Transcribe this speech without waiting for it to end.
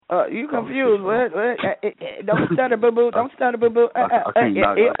You confused. What? Don't stutter, boo boo. Don't stutter, boo boo.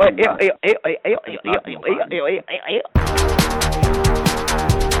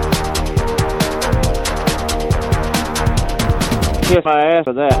 Kiss my ass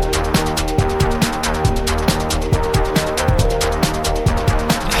for that.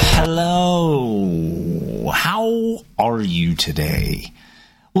 Hello. How are you today?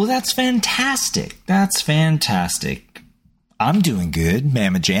 Well, that's fantastic. That's fantastic. I'm doing good.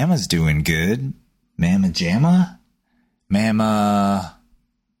 Mama Jamma's doing good. Mama Jamma? Mama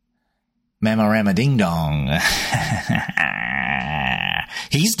Rama Ding Dong.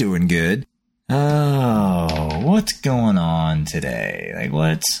 He's doing good. Oh, what's going on today? Like,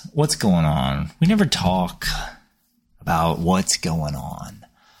 what's going on? We never talk about what's going on.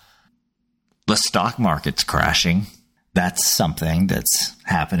 The stock market's crashing. That's something that's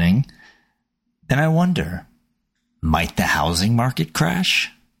happening. And I wonder, might the housing market crash?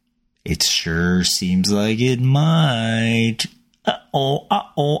 It sure seems like it might. Uh-oh.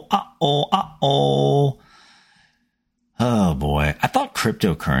 Oh, boy. I thought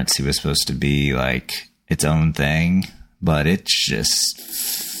cryptocurrency was supposed to be, like, its own thing, but it just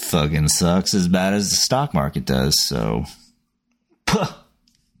fucking sucks as bad as the stock market does, so...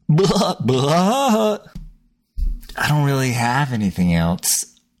 I don't really have anything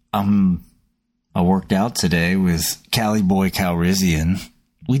else. I worked out today with Cali Boy Calrissian.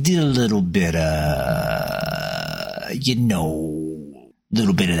 We did a little bit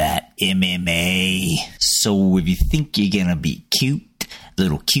little bit of that MMA. So if you think you're gonna be cute, a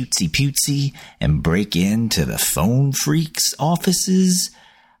little cutesy putesy, and break into the phone freaks' offices,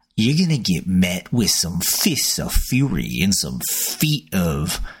 you're gonna get met with some fists of fury and some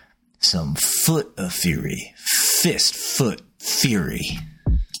foot of fury. Fist, foot, fury.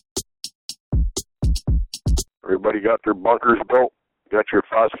 Everybody got their bunkers built? Got your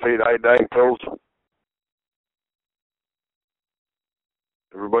phosphate iodine pills?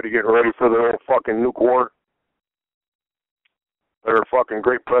 Everybody getting ready for their own fucking nuke war? That our fucking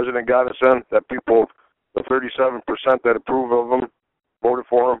great president got us in? That people, the 37% that approve of him, voted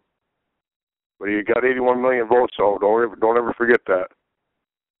for him? But he got 81 million votes, so don't ever forget that.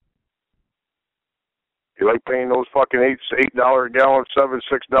 You like paying those fucking $8 a gallon, $6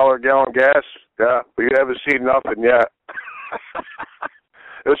 a gallon gas? Yeah, but you haven't seen nothing yet.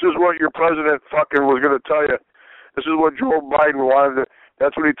 This is what your president fucking was going to tell you. This is what Joe Biden wanted to,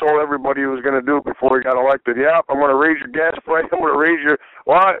 that's what he told everybody he was going to do before he got elected. Yeah, I'm going to raise your gas price. I'm going to raise your,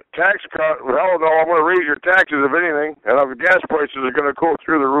 tax cut. Hell no, I'm going to raise your taxes, if anything. And the gas prices are going to go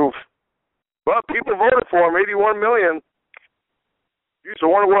through the roof. But people voted for him, 81 million. Jeez, I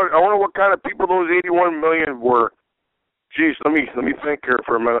wonder what kind of people those 81 million were. Jeez, let me think here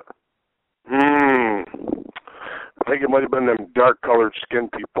for a minute. I think it might have been them dark-colored skin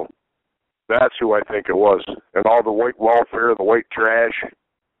people. That's who I think it was. And all the white welfare, the white trash,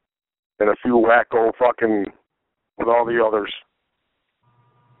 and a few wacko fucking with all the others.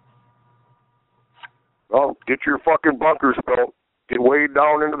 Well, get your fucking bunkers built. Get way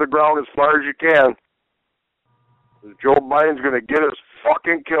down into the ground as far as you can. Joe Biden's going to get us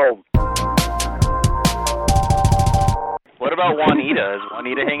fucking killed. What about Juanita? Is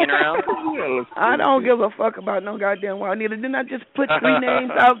Juanita hanging around? I don't give a fuck about no goddamn Juanita. Didn't I just put 3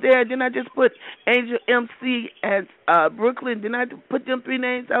 names out there? Didn't I just put Angel MC as Brooklyn? Didn't I put them 3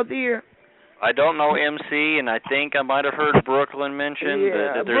 names out there? I don't know MC, and I think I might have heard Brooklyn mentioned.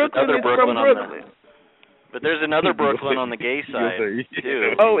 Yeah, there's Brooklyn another Brooklyn on the, but there's another Brooklyn on the gay side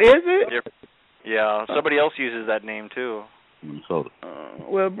too. Oh, is it? Yeah, somebody else uses that name too.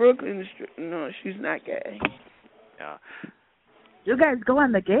 Well, Brooklyn, no, she's not gay. Yeah. You guys go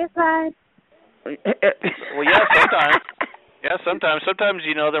on the gay side? Well, yeah, sometimes. Yeah, sometimes. Sometimes,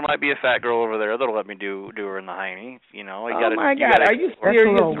 there might be a fat girl over there that'll let me do her in the hiney. Oh my God, are you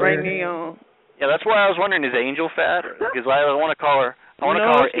serious right now? Yeah, that's why I was wondering, is Angel fat? Because I want to call her. I want to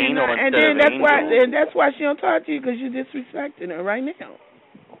call her Anal instead of Angel. And that's why she don't talk to you, because you're disrespecting her right now.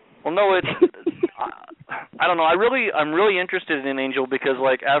 Well, no, it's. I don't know. I'm really interested in Angel because,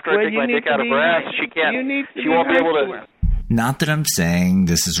 after I take my dick out of her ass, she can't. She won't be able to. Not that I'm saying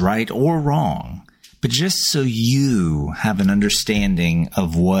this is right or wrong, but just so you have an understanding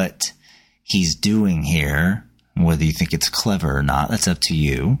of what he's doing here, whether you think it's clever or not, that's up to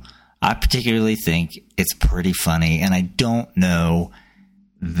you. I particularly think it's pretty funny, and I don't know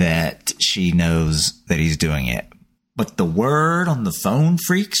that she knows that he's doing it. But the word on the phone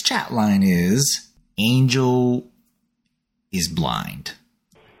freaks chat line is Angel is blind.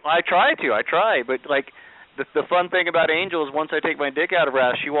 I try, but the fun thing about Angel is once I take my dick out of her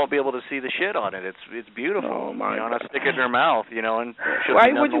ass, she won't be able to see the shit on it. It's beautiful. Oh my God. And I stick it in her mouth, and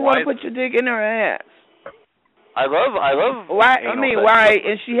why would you want to put your dick in her ass? I love. Why? Why?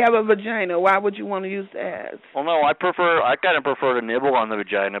 And she have a vagina. Why would you want to use the ass? Well, no, I kind of prefer to nibble on the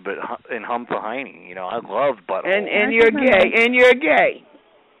vagina, and hump the hiney. I love butthole. And you're gay. And you're gay.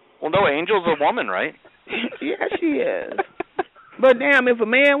 Well, no, Angel's a woman, right? Yeah, she is. But damn, if a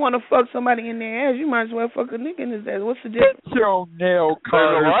man want to fuck somebody in their ass, you might as well fuck a nigga in his ass. What's the difference? Your nail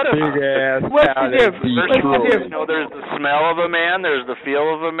cutter, big ass. What's the difference? There's the smell of a man. There's the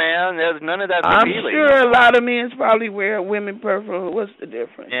feel of a man. There's none of that. I'm sure a lot of men probably wear women perfume. What's the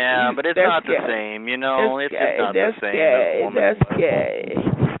difference? Yeah, but it's not the same. It's not the same. That's gay.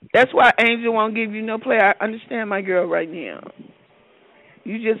 That's why Angel won't give you no play. I understand my girl right now.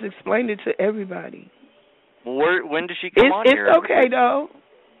 You just explained it to everybody. Well, when does she come on here? It's okay, though.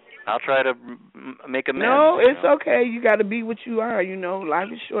 I'll try to make amends. No, it's okay. You got to be what you are,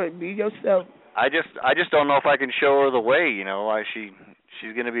 Life is short. Be yourself. I just don't know if I can show her the way, Why she's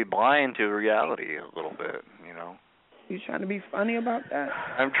going to be blind to reality a little bit, You trying to be funny about that?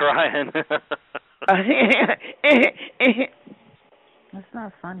 I'm trying. That's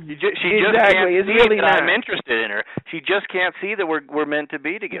not funny. She just can't see that I'm interested in her. She just can't see that we're meant to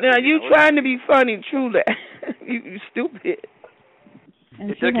be together. Now, you trying to be funny, truly. you stupid. And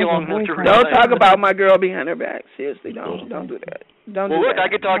it took you long enough to realize. Don't talk about my girl behind her back. Seriously, don't do that. Don't do look, that. I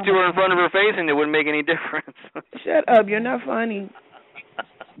could talk to her in front of her face and it wouldn't make any difference. Shut up. You're not funny.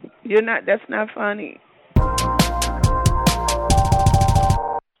 You're not. That's not funny.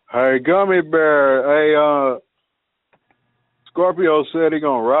 Hey, Gummy Bear. Hey, Scorpio said he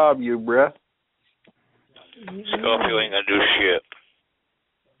gonna rob you, bruh. Scorpio ain't gonna do shit.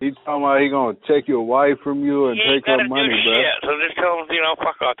 He talking about he gonna take your wife from you and take her money, bruh. Shit. So just tell him,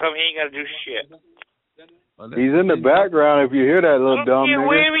 fuck off. Tell him he ain't gonna do shit. He's in the background if you hear that little dumb nigga.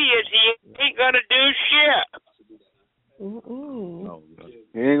 Where he is, he ain't gonna do shit.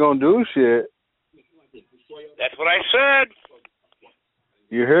 He ain't gonna do shit. That's what I said.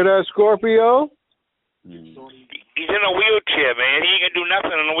 You hear that, Scorpio? He's in a wheelchair, man. He ain't gonna do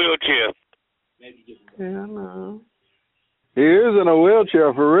nothing in a wheelchair. Yeah, I know. He is in a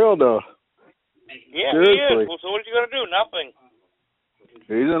wheelchair for real, though. Yeah, seriously. He is. Well, so what's he gonna do? Nothing.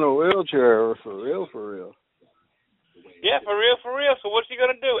 He's in a wheelchair for real, for real. Yeah, for real, for real. So what's he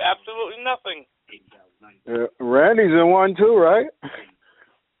gonna do? Absolutely nothing. Randy's in one too, right?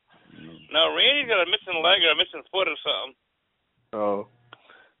 No, Randy's got a missing leg or a missing foot or something. Oh.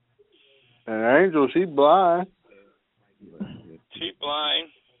 And Angel, she blind. She blind.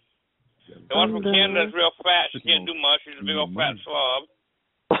 The one from Canada's real fat. She can't do much. She's a big old fat slob.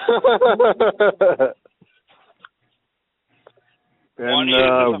 One is a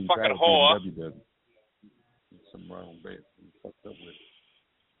fucking whore.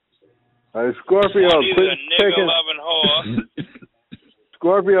 Hey, Scorpio, quit taking...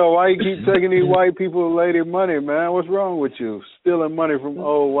 Scorpio, why you keep taking these white people lady money, man? What's wrong with you? Stealing money from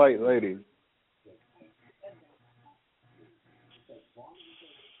old white ladies.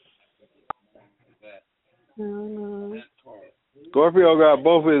 Scorpio got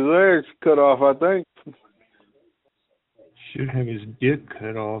both his legs cut off, I think. Should have his dick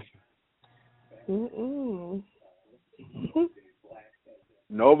cut off.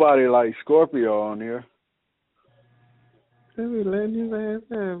 Nobody likes Scorpio on here. Letting his ass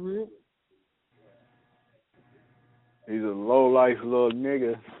have it. He's a low-life little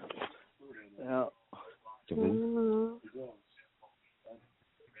nigga. Yeah.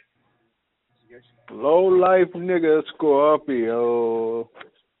 Low-life nigga Scorpio.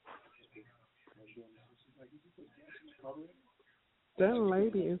 That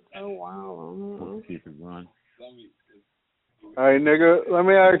lady is so wild. Keep it going. Hey, nigga, let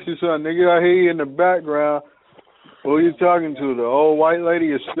me ask you something. Nigga, I hear you in the background. Who you talking to? The old white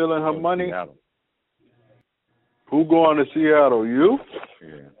lady is stealing her money? Seattle. Who going to Seattle? You?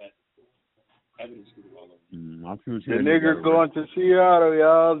 Yeah. The nigger going to Seattle,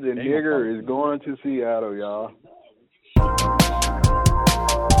 y'all. The nigger is going to Seattle, y'all.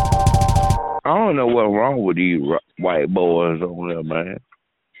 I don't know what's wrong with these white boys on there, man.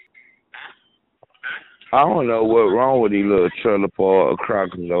 I don't know what's wrong with these little trailer park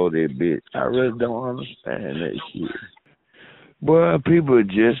crackers over there, bitch. I really don't understand that shit. Boy, people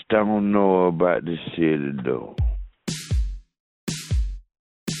just don't know about the city, though.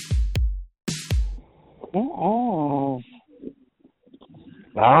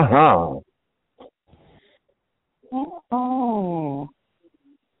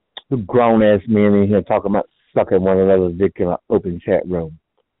 The grown ass men in here talking about sucking one another's dick in an open chat room.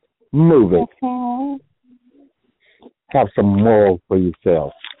 Move it. Have some morals for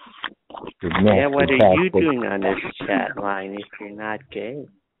yourself. Yeah, what are you doing on this chat line if you're not gay?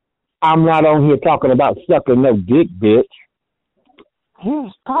 I'm not on here talking about sucking no dick, bitch.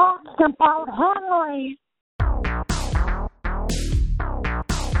 He's talking about Henry.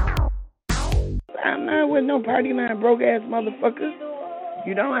 I'm not with no party line broke ass motherfuckers.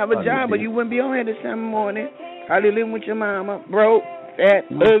 You don't have a job, but you wouldn't be on here this time of morning. Probably living with your mama, broke, fat,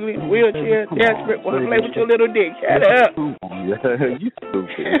 ugly, wheelchair, desperate, want to play with your little dick. Shut up. You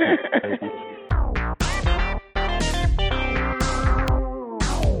stupid.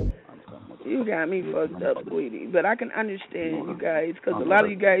 You got me fucked up, sweetie. But I can understand you guys, because a lot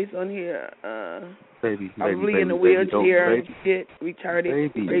of you guys on here probably in the wheelchair and shit,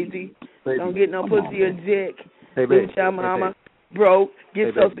 retarded, crazy, don't get no pussy or dick, live with your mama, broke,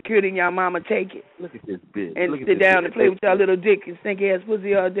 get Social Security and your mama take it. Look at this bitch. And sit down and play with your little dick and stink ass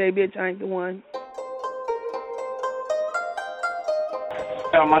pussy all day, bitch. I ain't the one.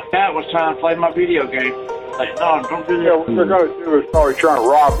 My dad was trying to play my video game. Like, no, don't do that. Yeah, what they're going to do is probably trying to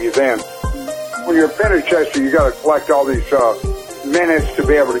rob you then. When you're a penny chaser, you got to collect all these minutes to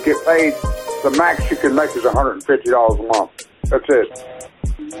be able to get paid. The max you can make is $150 a month. That's it.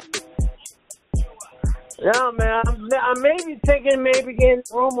 No, man, I'm maybe thinking maybe getting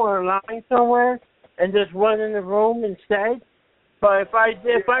a room or a line somewhere and just run in the room instead. But if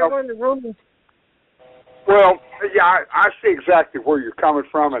I run the room... Well, yeah, I see exactly where you're coming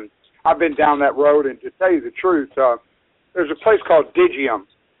from, and I've been down that road. And to tell you the truth, there's a place called Digium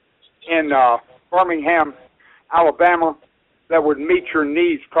in Birmingham, Alabama, that would meet your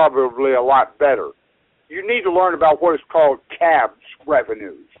needs probably a lot better. You need to learn about what is called CABS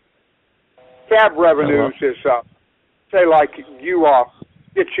revenues. CAB revenues is, say, like you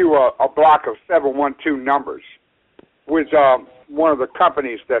get you a block of 712 numbers with one of the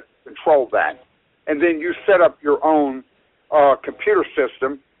companies that control that. And then you set up your own computer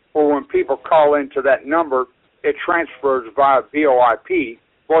system where when people call into that number, it transfers via VoIP,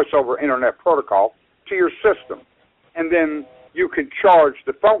 Voice over Internet Protocol, to your system. And then you can charge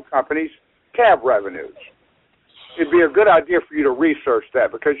the phone companies cab revenues. It'd be a good idea for you to research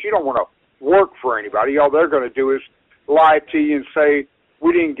that because you don't want to work for anybody. All they're going to do is lie to you and say,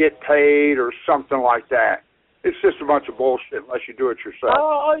 we didn't get paid or something like that. It's just a bunch of bullshit unless you do it yourself.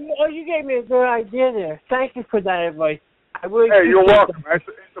 Oh, you gave me a good idea there. Thank you for that advice. I really Hey, you're welcome. It's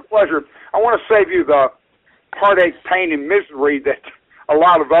a pleasure. I want to save you the heartache, pain, and misery that a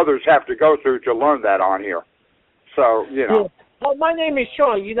lot of others have to go through to learn that on here. So, you know. Yeah. Well, my name is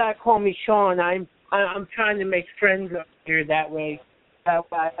Sean. You gotta call me Sean. I'm trying to make friends up here that way. I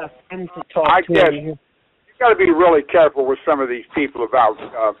have friends to talk to. I guess you got to be really careful with some of these people about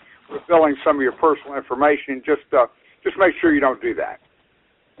revealing some of your personal information. Just make sure you don't do that.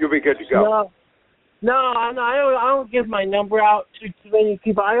 You'll be good to go. No, I don't give my number out to many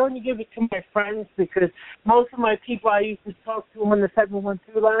people. I only give it to my friends because most of my people I used to talk to on the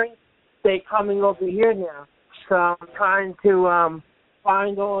 712 line, they coming over here now. So I'm trying to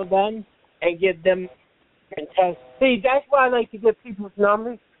find all of them and get them in touch. See, that's why I like to get people's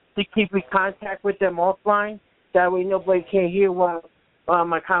numbers to keep in contact with them offline. That way nobody can hear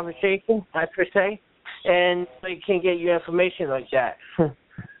my conversation, per se, and they can get your information like that.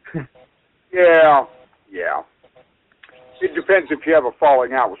 Yeah. It depends if you have a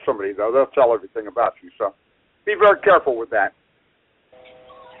falling out with somebody, though. They'll tell everything about you, so be very careful with that.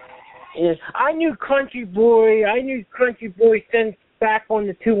 Yes, I knew Country Boy since back on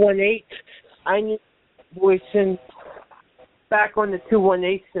the 218. I knew Boy since back on the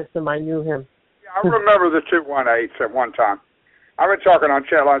 218 system. I knew him. Yeah, I remember the 218s at one time. I've been talking on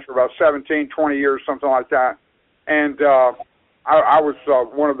chat lines for about 17, 20 years, something like that. And I was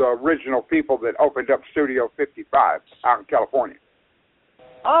one of the original people that opened up Studio 55 out in California.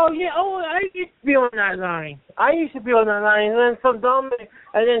 Oh yeah. Oh, I used to be on that line. And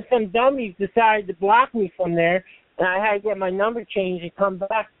then some dummies decided to block me from there, and I had to get my number changed and come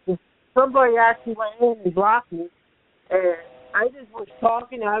back. Somebody actually went in and blocked me, and I just was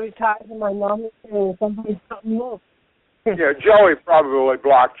talking, advertising my number, and somebody cut me off. Yeah, Joey probably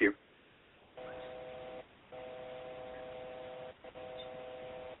blocked you.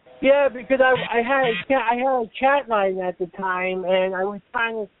 Yeah, because I had a chat line at the time, and I was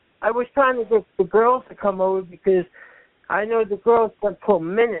trying to get the girls to come over because I know the girls can pull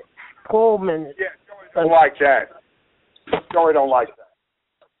minutes. Yeah, Joey don't like that. Joey don't like that.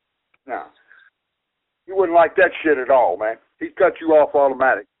 No, he wouldn't like that shit at all, man. He'd cut you off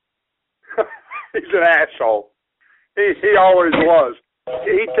automatic. He's an asshole. He always was.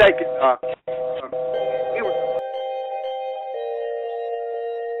 He'd take it.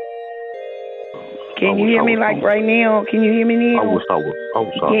 Can you hear me like right now? Can you hear me now? I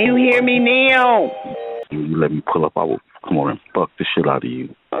was. Can you hear me now? You let me pull up, I will come on and fuck the shit out of you.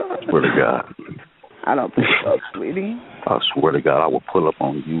 Swear to God. I don't pull up, sweetie. I swear to God, I will pull up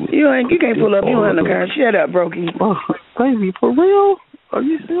on you. You can't pull up. You ain't no car. Shut up, Brokey. Oh, baby, for real? Are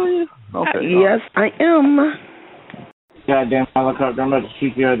you serious? Okay. Yes, I am. Goddamn helicopter! I'm about to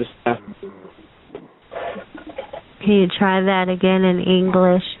shoot you out of the stuff. Can you try that again in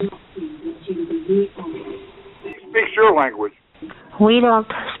English? Speak your language. We don't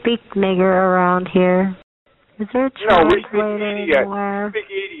speak nigger around here. Is there a translator anywhere? We speak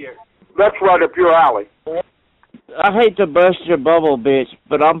idiot. That's right up your alley. I hate to bust your bubble, bitch,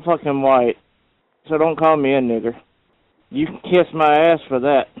 but I'm fucking white. So don't call me a nigger. You can kiss my ass for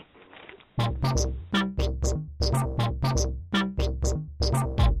that.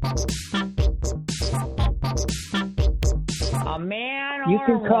 A man or You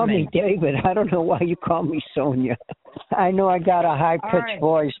can call woman? me David. I don't know why you call me Sonya. I know I got a high-pitched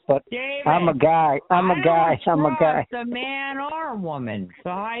voice, but David, I'm a guy. I'm a guy. I don't trust a man or a woman. So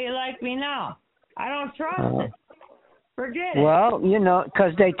how you like me now? I don't trust it. Forget it. Well, you know,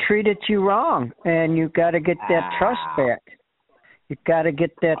 because they treated you wrong, and you got to get that trust back. You got to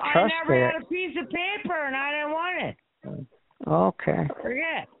get that trust I never back. had a piece of paper, and I didn't want it. Okay.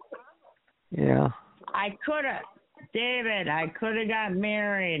 Forget. Yeah. I could have, David, I could have got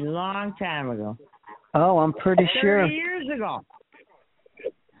married a long time ago. Oh, I'm pretty 30 sure. years ago.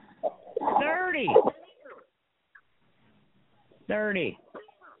 30.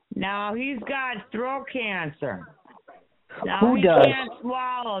 Now he's got throat cancer. Now Who he does? can't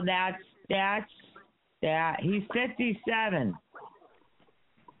swallow. That's he's 57.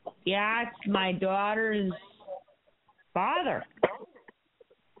 Yeah, it's my daughter's father.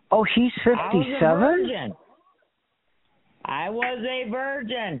 Oh, he's 57? I was a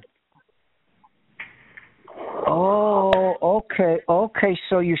virgin. Oh, okay. Okay,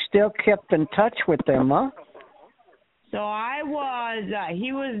 so you still kept in touch with them, huh? So I was,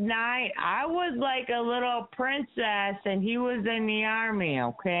 he was 9. I was like a little princess, and he was in the army,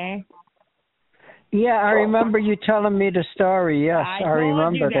 okay? Yeah, I remember you telling me the story. Yes, I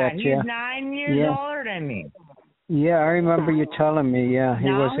remember that. He's Yeah. 9 years older than me. Yeah, I remember you telling me. Yeah, he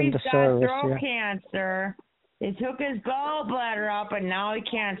was in the service. Now he's got throat Yeah. cancer. They took his gallbladder up, and now he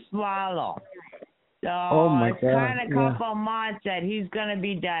can't swallow. So Oh my it's God! kind of a couple months that he's gonna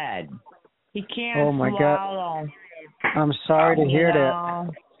be dead. He can't Oh my swallow. God! I'm sorry to hear that.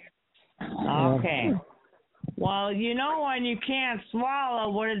 Okay. Well, you know when you can't swallow,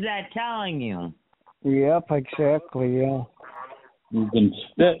 what is that telling you? Yep, exactly. Yeah. You can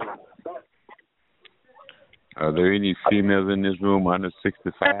spit. Are there any females in this room under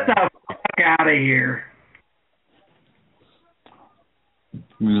 65? Get the fuck out of here.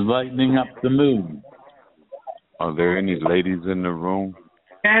 You're lightening up the mood. Are there any ladies in the room?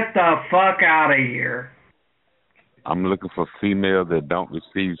 Get the fuck out of here. I'm looking for females that don't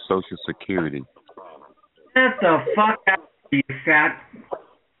receive Social Security. Get the fuck out of here, you fat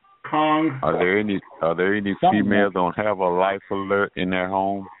Kong. Are there any females that don't have a life alert in their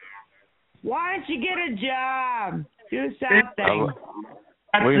home? Why don't you get a job? Do something.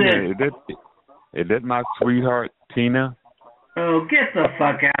 Wait a minute. Is that my sweetheart, Tina? Oh, get the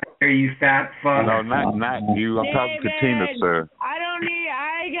fuck out of here, you fat fuck. No, not you. I'm talking to Tina, sir.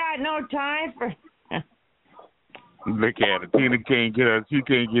 I got no time for. Look at her. Tina can't get her. She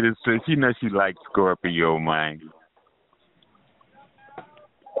can't get it. She knows she likes Scorpio, man.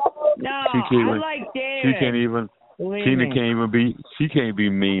 No, I like David. She can't even. Tina can't even be. She can't be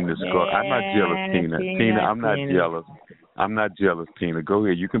mean to Scorpio. I'm not jealous, Tina. Tina, I'm not jealous. I'm not jealous, Tina. Go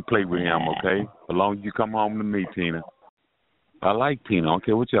ahead. You can play with him, okay? As long as you come home to me, Tina. I like Tina. I don't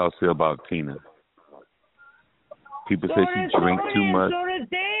care what y'all say about Tina. People say she drinks too much. So does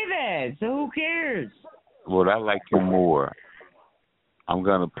David. So who cares? Well, I like you more. I'm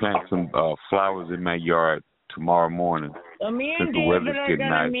gonna plant some flowers in my yard tomorrow morning. So me since and the David weather's are getting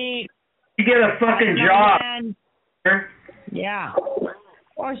gonna nice. meet. You get a fucking job. Yeah. Oh,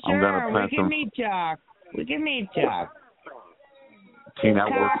 I'm sure. gonna plant We can some- meet Chuck. We can meet Chuck. Tina, I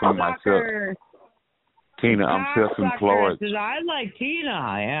work for myself. Tina, I'm self-employed. I like Tina.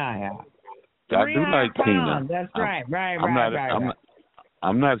 Yeah. I do like Tina. That's right.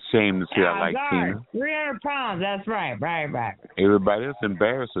 I'm not ashamed to say I like Tina. 300 pounds. That's right. Everybody else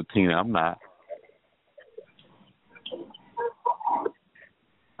embarrassed of Tina. I'm not.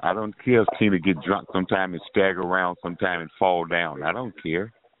 I don't care if Tina get drunk sometime and stagger around sometime and fall down. I don't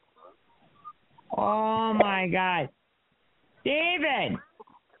care. Oh my God, David!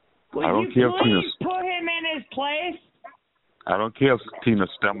 Would I don't you care if please Tina's. put him in his place? I don't care if Tina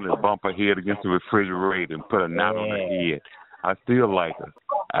stumbled and bumped her head against the refrigerator and put a knot on her head. I still like her.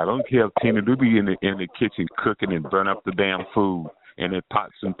 I don't care if Tina do be in the kitchen cooking and burn up the damn food and in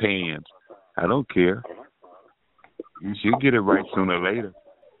pots and pans. I don't care. She'll get it right sooner or later.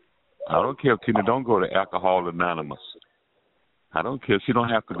 I don't care if Tina don't go to Alcohol Anonymous. I don't care. She don't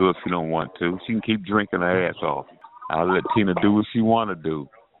have to go if she don't want to. She can keep drinking her ass off. I'll let Tina do what she want to do.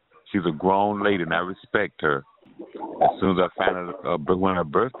 She's a grown lady, and I respect her. As soon as I find out when her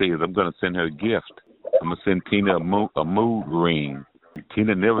birthday is, I'm going to send her a gift. I'm going to send Tina a mood ring.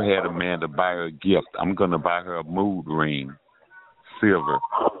 Tina never had a man to buy her a gift. I'm going to buy her a mood ring. Silver.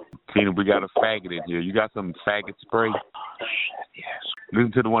 Tina, we got a faggot in here. You got some faggot spray? Yes.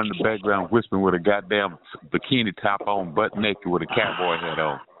 Listen to the one in the background whispering with a goddamn bikini top on, butt naked with a cowboy hat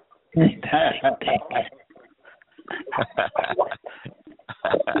on.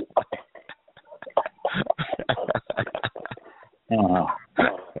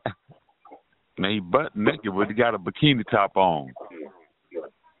 Now he butt naked, but he got a bikini top on.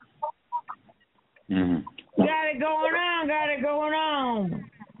 Got it going on, got it going on.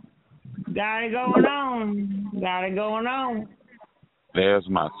 Got it going on, got it going on. There's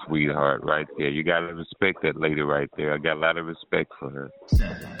my sweetheart right there. You got to respect that lady right there. I got a lot of respect for her.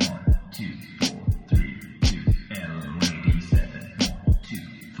 7, 1, 2, 4, 3, 2, hello lady. 7, 1, 2,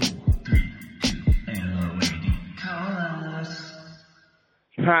 4, 3, 2, hello lady. Call us.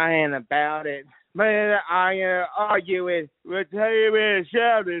 Crying about it. But I arguing with David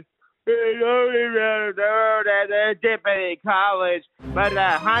shouting. It's only around the world at the Deputy College. But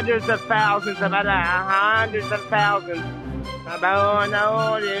hundreds of thousands, hundreds of thousands. I don't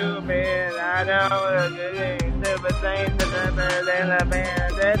know you, man. I know super things.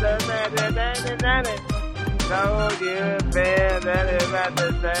 So you, man, that is not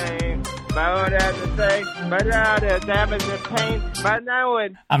the same. But that's the same. But all the damage and pain. But no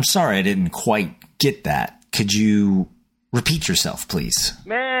one. I'm sorry, I didn't quite get that. Could you repeat yourself, please?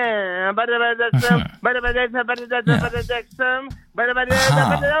 Man, but Yeah.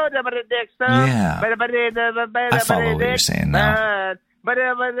 I follow what you're saying now.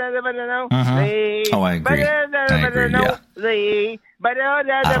 Oh, I agree.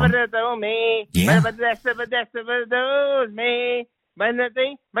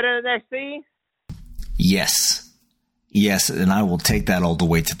 Yes. Yes, and I will take that all the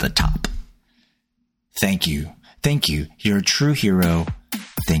way to the top. Thank you. Thank you. You're a true hero.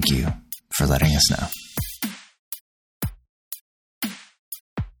 Thank you for letting us know.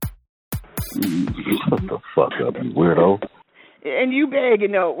 Shut the fuck up, you weirdo. And you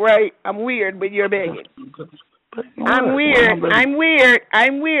begging though, right? I'm weird, but you're begging. I'm weird. What am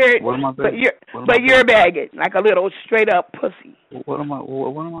I begging? But you're begging like a little straight up pussy. What am I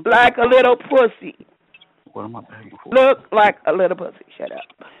begging? Like a little pussy. What am I begging for? Look like a little pussy. Shut up.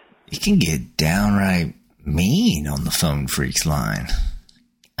 You can get downright mean on the Phone Freaks line.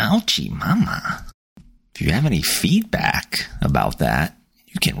 Ouchie mama. If you have any feedback about that,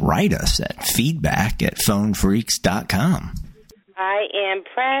 you can write us at feedback@phonefreaks.com. I am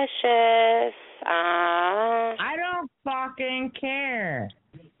precious. I don't fucking care.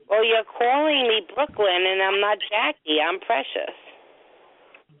 Well, you're calling me Brooklyn, and I'm not Jackie. I'm Precious.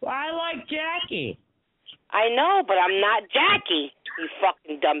 Well, I like Jackie. I know, but I'm not Jackie, you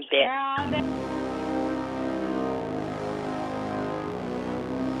fucking dumb bitch.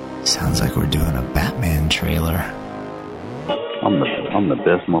 Sounds like we're doing a Batman trailer. I'm the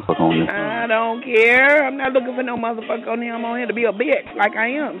best motherfucker on this. I don't care. I'm not looking for no motherfucker on here. I'm on here to be a bitch like I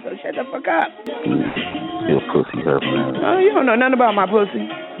am. So shut the fuck up. Your pussy hurt, man. Oh, you don't know nothing about my pussy.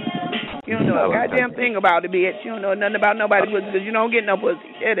 You don't know a goddamn thing about it, bitch. You don't know nothing about nobody's pussy because you don't get no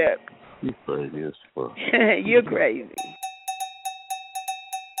pussy. Shut up. You crazy as fuck. You're crazy.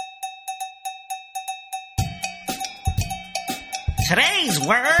 Today's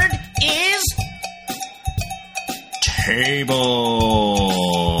word is table.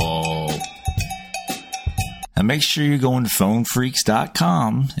 And make sure you're going to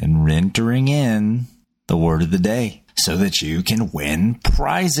phonefreaks.com and entering in the word of the day so that you can win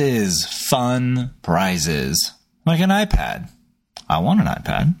prizes, fun prizes, like an iPad. I want an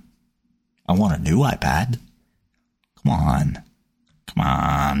iPad. I want a new iPad. Come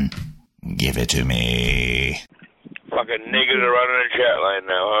on. Give it to me. Fucking niggas are running the chat line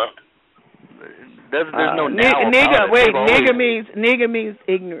now, huh? There's no nigga means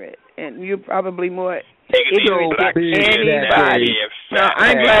ignorant, and you're probably more ignorant than anybody. No,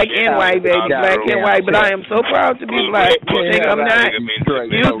 I'm black and white, baby, black and white, but I am so proud to be black. You think I'm not?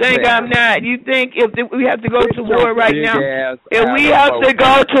 You think I'm not? You think if we have to go to war right now? If we have to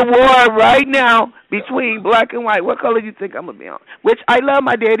go to war right now, between black and white, what color you think I'm gonna be on? Which I love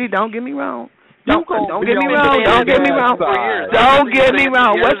my daddy. Don't get me wrong. Don't get me wrong. Don't get me wrong. Don't get me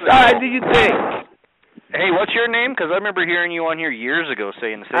wrong. What side do you think? Hey, what's your name? Because I remember hearing you on here years ago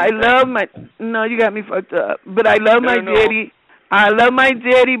saying the same thing. love my. No, you got me fucked up. But I love my daddy. I love my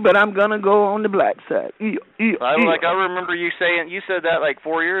daddy, but I'm gonna go on the black side. I remember you said that like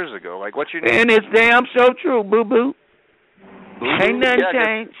 4 years ago. Like, what's your name? And it's damn so true, boo boo. Ain't nothing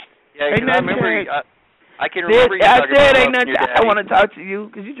changed. Ain't nothing changed. I can remember you talking about ain't nothing. your daddy. I want to talk to you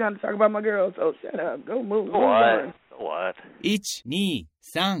because you're trying to talk about my girl. So shut up. Go move. What? 1, 2, 3, 4, 5,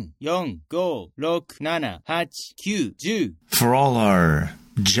 6, 7, 8, 9, 10. For all our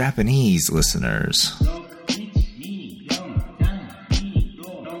Japanese listeners.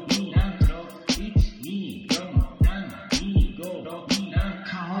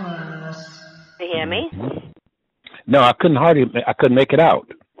 You hear me? No, I couldn't make it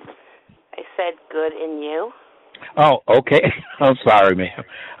out. I said good in you. Oh, okay. I'm sorry, man.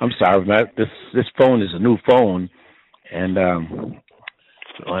 This phone is a new phone, and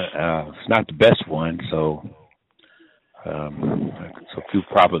it's not the best one, so there's a few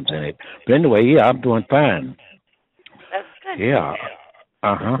problems in it. But anyway, yeah, I'm doing fine. That's good. Yeah.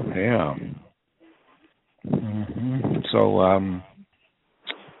 Yeah. Mm-hmm. So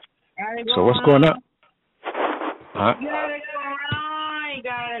what's going on? Huh? You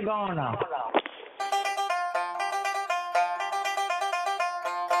got it going on.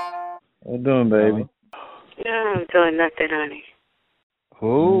 What you doing, baby? Yeah, I'm doing nothing, honey.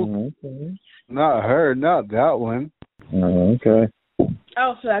 Who? Okay. Not her, not that one. Oh, okay.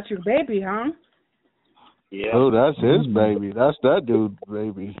 Oh, so that's your baby, huh? Yeah. Oh, that's his baby. That's that dude's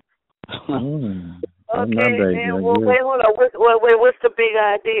baby. Okay, then, well, wait, hold on. What's the big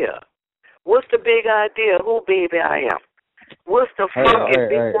idea? What's the big idea? Who baby I am? What's the fucking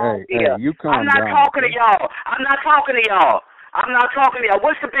big idea? Hey, you calm I'm not down. talking to y'all. I'm not talking to y'all.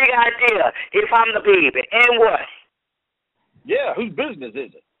 What's the big idea if I'm the baby? And what? Yeah, whose business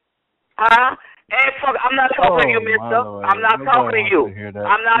is it? Huh? And fuck, I'm not talking to you, mister. I'm not talking to you.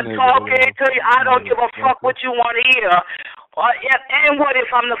 I'm not talking to you. I don't give a fuck what you want to hear. And what if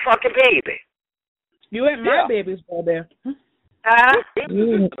I'm the fucking baby? You ain't my baby's baby. Huh?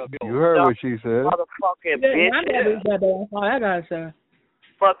 You heard what she said. Motherfucking bitch. My baby's bitch. baby. That's all I gotta say.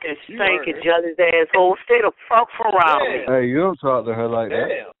 Fucking stinking jealous asshole. Stay the fuck from around me. Hey, you don't talk to her like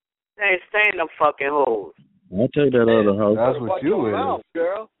that. Hey, stay in the fucking holes. I'll take that other house. That's what you is. Mouth,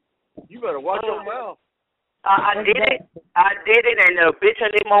 girl. You better watch your mouth. I did it, and the bitch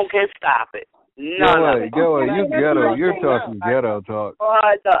and them won't can stop it. None of it. Go away, you ghetto. You're talking ghetto talk.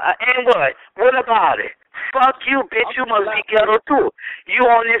 And what? What about it? Fuck you, bitch. You must be ghetto too. You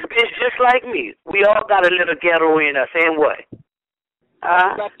on this bitch just like me. We all got a little ghetto in us. And what?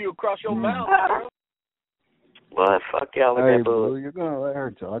 Got you across your mouth, girl. Well, fuck y'all with that bull. You're gonna let her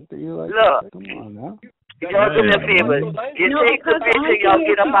talk to you like that? Come on now. Y'all do me a favor. You take the bitch and y'all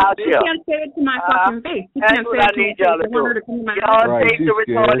get up out here. You can't say it to my fucking face. That's what I need y'all to do. Y'all take the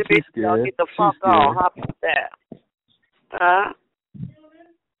retarded bitch and y'all get the fuck on. How about that?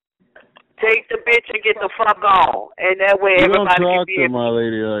 Take the bitch and get the fuck on. And that way everybody can be... You don't talk to my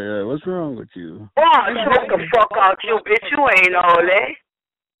lady like that. What's wrong with you? Oh, choke the fuck out you, bitch. You ain't all that.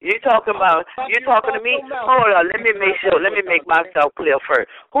 You talking to me? Hold on, let me make myself clear first.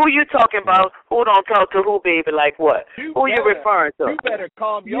 Who you talking about? Who don't talk to who, baby? Like what? Who you referring to? You better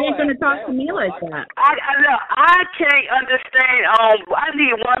calm your ass. You ain't gonna talk to me like that. I can't understand. I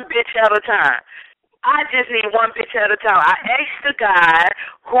need one bitch at a time. I just need one bitch at a time. I asked the guy,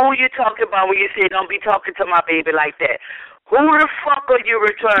 who you talking about when you say don't be talking to my baby like that? Who the fuck are you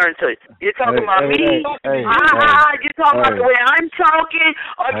referring to? You talking about me? You talking about the way I'm talking,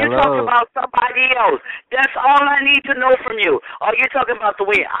 or you talking about somebody else? That's all I need to know from you. Are you talking about the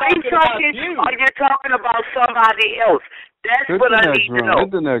way I'm talking, or you talking about somebody else? That's what I need to know. Hit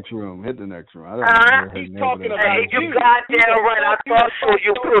the next room. I don't He's talking about you goddamn right. I thought so,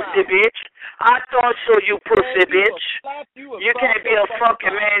 you pussy bitch. I thought so, you pussy bitch. You can't be a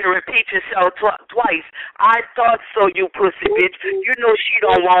fucking man to repeat yourself twice. I thought so, you pussy bitch. You know she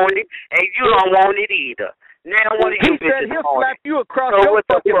don't want it, and you don't want it either. Now what are you bitches he'll on slap you across so your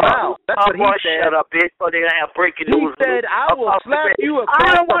fucking mouth. That's what he said. Shut up, bitch, so they have breaking news. He said, I will slap you across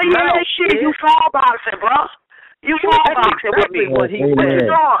I don't want to hear that shit. You fall boxing, bro. You fall boxing with me. What you doing?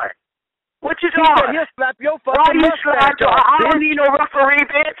 What you doing? He said he'll slap your fucking mustache off, I don't need no referee,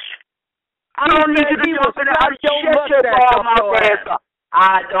 bitch. I don't need you to jump in and shut your ball mouth ass up.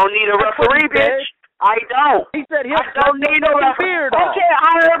 I don't need a referee, bitch. I don't. He said he'll I don't need no referee. Okay,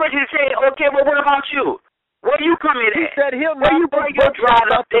 I heard what you said. Okay, well, what about you? Where you coming at? He said he'll Where you bring your dried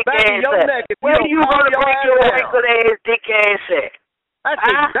up dick ass at? Where you gonna bring your wrinkled ass dick ass at? That's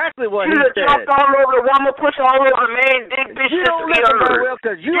exactly what he said. You jumped all over the woman, pushed all over the man, dick bitch just to be heard. Well,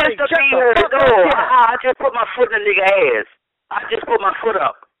 cause you just ain't to checked be the heard. fuck No, up. I just put my foot in the nigga ass. I just put my foot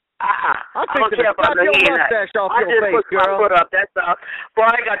up. I don't care about the mustache off I your just face, put my girl. foot up. That's all. Boy,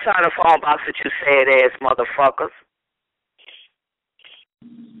 I ain't got time to phone box with you sad ass motherfuckers.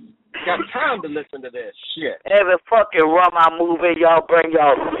 Got time to listen to this shit. Every fucking rum I move in, y'all bring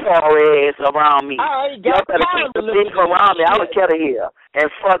y'all sorry ass around me. I ain't Y'all got better time keep the to listen beef to around me. this I don't care to hear. And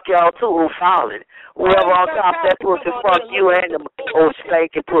fuck y'all too who following. Whoever on top of that pussy, fuck you and the old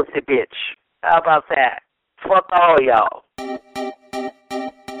stinking pussy bitch. How about that? Fuck all y'all.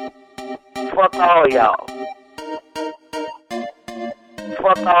 Fuck all y'all.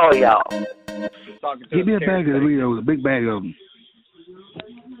 Fuck all y'all. Give me a bag of Doritos, a big bag of them.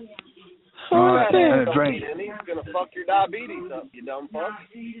 Drink. And he's gonna fuck your diabetes up, you dumb fuck.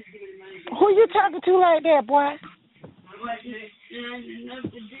 Who you talking to like that, boy?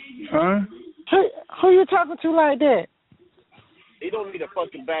 Huh? Who you talking to like that? He don't need a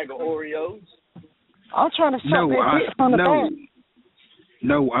fucking bag of Oreos. I'm trying to suck that dick from the back.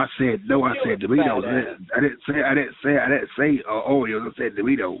 No, I said Doritos. I didn't say Oreos. I said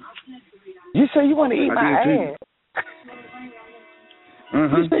Doritos. You say you want to eat my ass.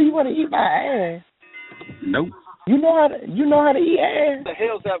 You say you want to eat my ass. Nope. You know how to eat ass. What the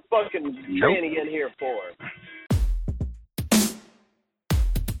hell's that fucking tranny in here for?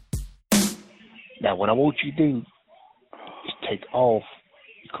 Now, what I want you to do is take off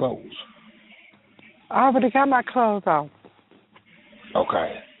your clothes. I already got my clothes off.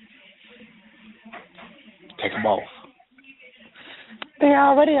 Okay. Take them off. They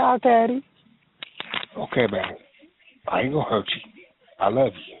already off, Daddy. Okay, baby. I ain't gonna hurt you. I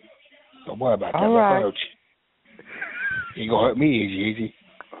love you. Don't worry about that. All right. I'll hurt you. You gonna hurt me, is you, easy?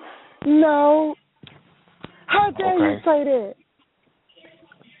 No. How dare you say that?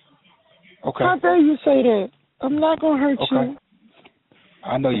 Okay. How dare you say that? I'm not gonna hurt you.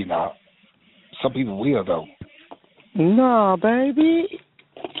 I know you're not. Some people will, though. No, baby.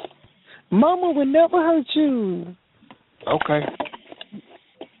 Mama would never hurt you. Okay.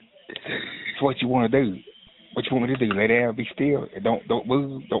 It's what you want to do. What you want me to do? Lay there and be still. And don't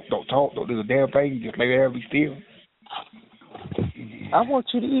move. Don't talk. Don't do the damn thing. Just lay there and be still. I want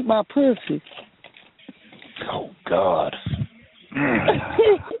you to eat my pussy. Oh, God.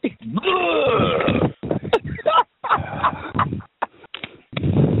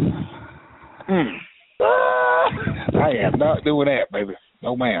 I am not doing that, baby.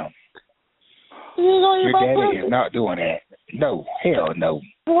 No, ma'am. You ain't gonna eat Your my daddy pussy? is not doing that. No, hell no.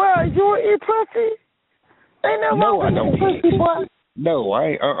 Boy, you wanna eat pussy? Ain't no No, I don't. pussy, boy. No, I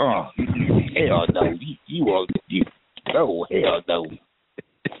ain't. Hell no. You. No, hell no.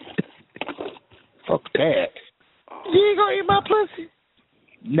 Fuck that. You ain't gonna eat my pussy?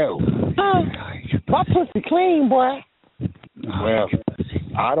 No. My pussy clean, boy. Well,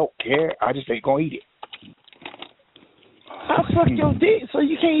 I don't care. I just ain't gonna eat it. I suck your dick so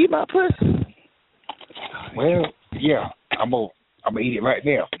you can't eat my pussy. Well, yeah. I'm gonna eat it right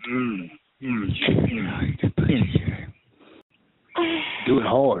now. Do it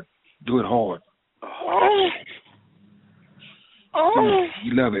hard. Do it hard.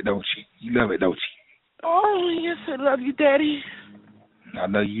 You love it, don't you? You love it, don't you? Oh, yes, I love you, Daddy. I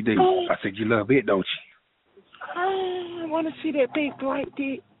know you do. I said you love it, don't you? I want to see that big black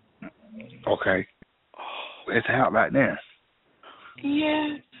dick. Okay. It's out right now.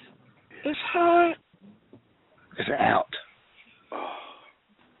 Yes. It's hard. It's out.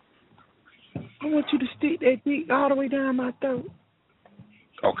 I want you to stick that dick all the way down my throat.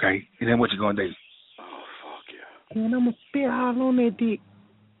 Okay. And then what you gonna do? And I'm going to spit all on that dick.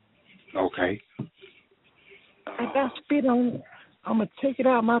 Okay. After I spit on it, I'm going to take it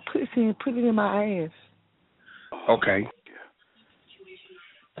out my pussy and put it in my ass. Okay.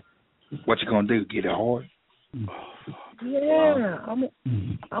 What you gonna do? Get it hard? Yeah. I'm going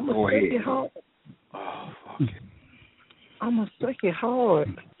to suck it hard. I'm going to suck it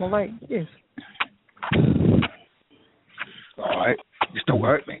hard. Like this. All right. Just don't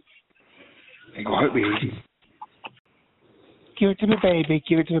hurt me. Ain't gonna hurt me, is you? Give it to me, baby.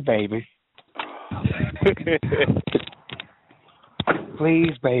 Give it to me, baby.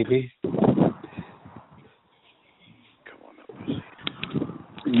 Please, baby.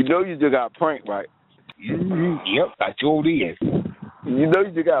 You know you just got pranked, right? Yep, I sure did. You know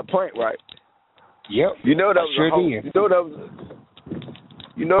you just got pranked, right? Yep. You know that was sure a whole. did.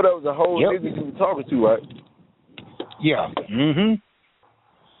 You know that was a whole nigga you were talking to, right? Yeah.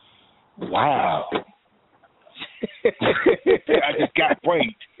 Wow. I just got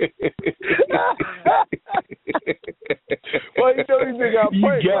pranked. Well, you know you got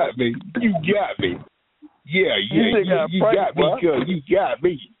pranked. You got me. Yeah, you got me, cuz. You got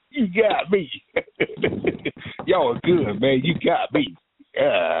me. You got me. Y'all are good, man. You got me.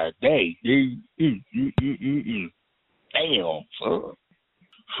 Dang, dude. Damn, son.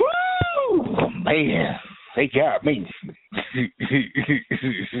 Woo! Man, they got me.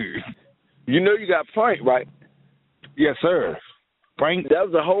 You know you got pranked, right? Yes, sir. Pranked? That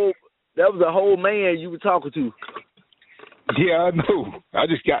was a whole man you were talking to. Yeah, I know. I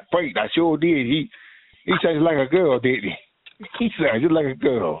just got pranked. I sure did. He sounded like a girl, didn't he? He sounded just like a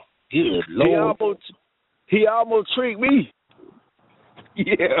girl. Good Lord. He almost tricked me.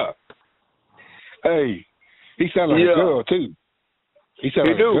 Yeah. Hey, he sounded like a girl, too. He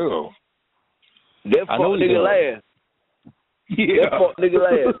sounded like a girl. That fuck nigga laugh. Yeah. That fuck nigga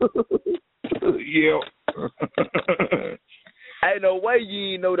laugh. Yeah. Ain't no way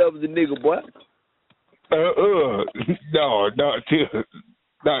you ain't know that was a nigga, boy. No, not till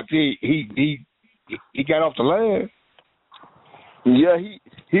he got off the line. Yeah,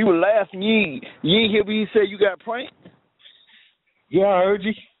 he was laughing. You ain't hear me say you got pranked? Yeah, I heard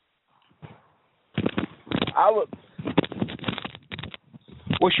you.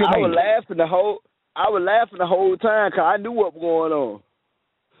 What's your name? I was laughing the whole time because I knew what was going on.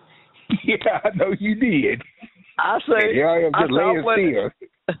 Yeah, I know you did. I say, yeah, I am just laying still.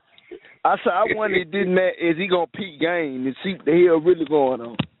 I said, I wonder is he gonna peak game and see what the hell really going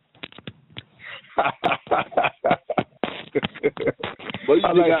on? I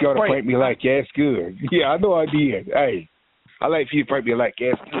like y'all to prank me like that's good. Yeah, I know I did. Hey, I like you to prank me like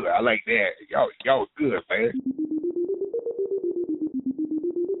that's good. I like that. Y'all good, man.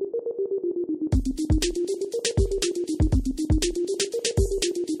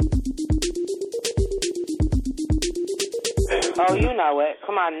 Oh, you know it.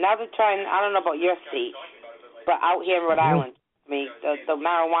 Come on, now they're trying. I don't know about your state, but out here in Rhode Island, the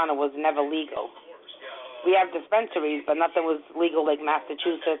marijuana was never legal. We have dispensaries, but nothing was legal like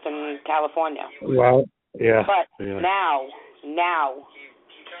Massachusetts and California. Well, yeah. But now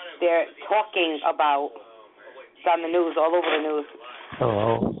they're talking about, it's on the news, all over the news,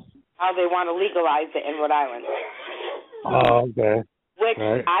 how they want to legalize it in Rhode Island. Oh, okay. Which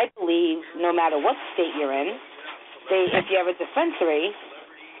I believe, no matter what state you're in, if you have a dispensary,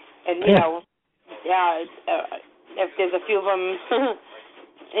 and if there's a few of them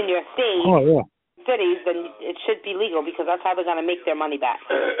in your state, cities, then it should be legal because that's how they're going to make their money back.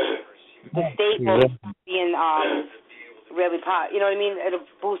 The state will be in really pot. You know what I mean? It'll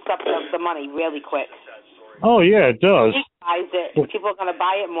boost up the money really quick. Oh yeah, it does. Legalize it. People are going to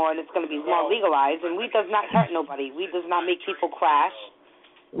buy it more, and it's going to be more legalized. And weed does not hurt nobody. Weed does not make people crash.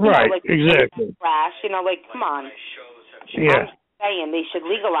 Right, exactly. Crash, come on. Yeah. I'm saying they should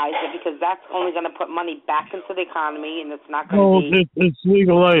legalize it because that's only going to put money back into the economy, and it's not going to be. It's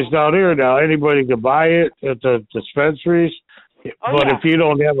legalized out here now. Anybody can buy it at the dispensaries. But if you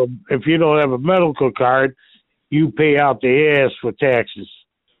don't have a medical card, you pay out the ass for taxes.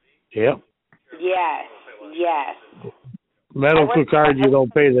 Yep. Yes. Medical card, you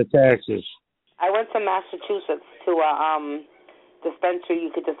don't pay the taxes. I went to Massachusetts to a dispensary.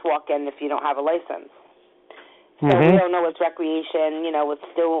 You could just walk in if you don't have a license. So we don't know it's recreation. It's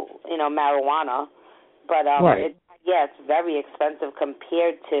still marijuana, but it's very expensive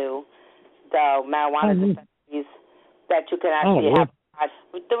compared to the marijuana dispensaries that you can actually have.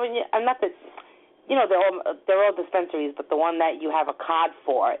 I'm not that. They're all dispensaries, but the one that you have a card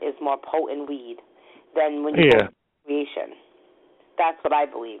for is more potent weed than when you go to recreation. That's what I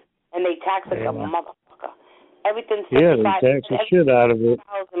believe. And they tax it a motherfucker. Everything's $55. They tax the shit out of it.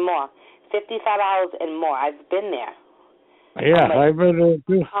 And more. $55 and more. I've been there. Yeah, I've been there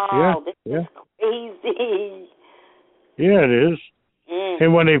too. This is crazy. Yeah, it is.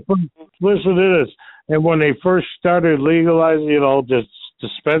 And when they listen to this, and when they first started legalizing, the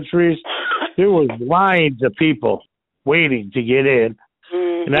dispensaries, there was lines of people waiting to get in.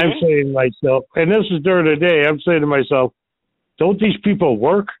 And I'm saying to myself, and this is during the day, I'm saying to myself, don't these people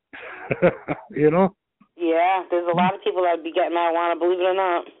work? Yeah, there's a lot of people that would be getting marijuana, believe it or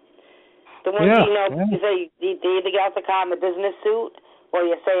not. The ones you say they either get out the car in a business suit, or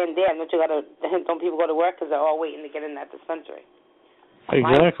you're saying, damn, don't people go to work because they're all waiting to get in that dispensary.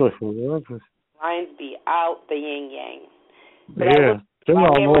 Exactly. Lines be out the yin-yang. They're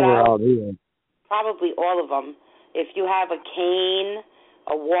all over out here. Probably all of them. If you have a cane,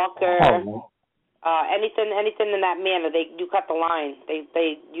 a walker, anything in that manner, you cut the line. They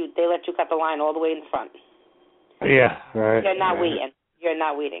let you cut the line all the way in the front. Yeah, right. You're not waiting. You're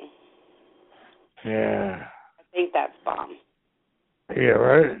not waiting. Yeah. think that's bomb. Yeah,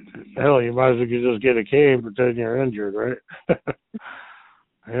 right? Hell, you might as well just get a cane, but then you're injured, right?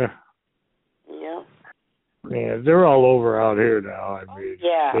 Yeah. Yeah. Yeah, they're all over out here now. I mean,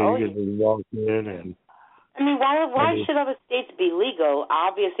 Yeah. so you can just walk in and... I mean, why should other states be legal?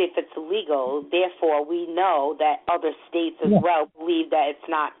 Obviously, if it's illegal, therefore we know that other states as well believe that it's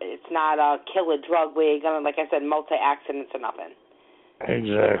not a killer drug where you're gonna, like I said, multi-accidents or nothing.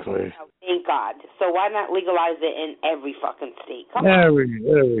 Exactly. Thank God. So why not legalize it in every fucking state? Come on.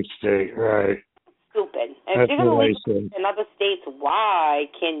 Every state, right. Stupid. And That's if you're going to what I legalize it in other states, why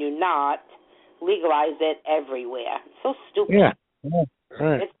can you not legalize it everywhere? So stupid. Yeah.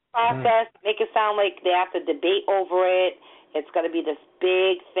 Right. It's a process. Make it sound like they have to debate over it. It's going to be this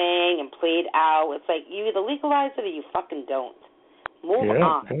big thing and played out. It's like you either legalize it or you fucking don't. Move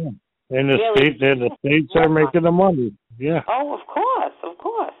on. Yeah. And the states are making the money. Yeah. Oh, of course.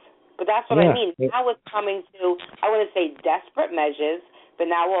 But that's what I mean. Now it's coming to, I wouldn't say desperate measures, but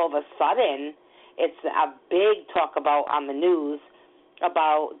now all of a sudden it's a big talk about on the news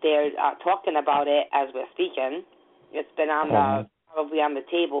about they're talking about it as we're speaking. It's been on probably on the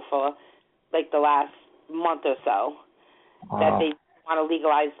table for like the last month or so that they want to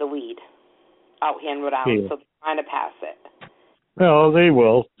legalize the weed out here in Rhode Island. So they're trying to pass it. No, they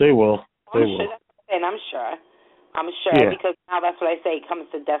will. I'm sure because now that's what I say. It comes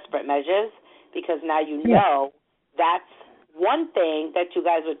to desperate measures because now you know that's one thing that you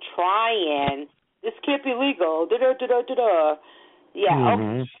guys are trying. This can't be legal. Yeah.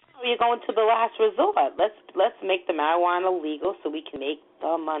 Okay. You're going to the last resort. Let's make the marijuana legal so we can make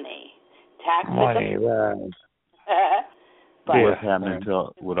the money. Tax money, right? What's happening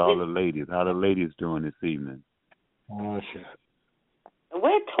with all the ladies? How the ladies doing this evening? Oh shit.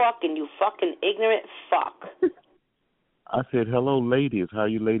 We're talking, you fucking ignorant fuck. I said, hello, ladies. How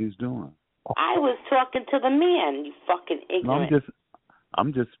you ladies doing? I was talking to the man, you fucking ignorant. No,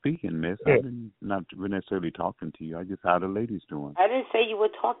 I'm just speaking, miss. I'm not necessarily talking to you. I just how the ladies doing. I didn't say you were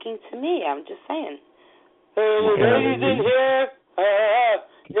talking to me. I'm just saying. Hey, ladies in here.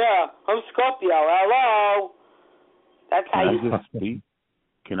 Yeah, I'm Scorpio. Hello. That's how you just speak.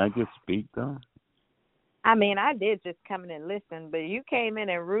 Can I just speak, though? I mean, I did just come in and listen, but you came in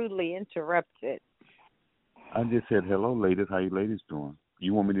and rudely interrupted. I just said, hello, ladies. How you ladies doing?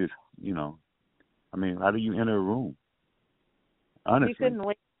 You want me to, I mean, how do you enter a room? Honestly. You couldn't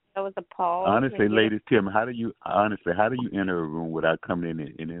wait. There was a pause. Honestly, ladies, tell me, how do you enter a room without coming in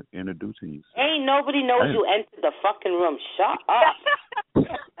and introducing you? Ain't nobody knows you entered the fucking room. Shut up.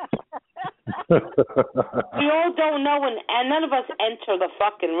 We all don't know, and none of us enter the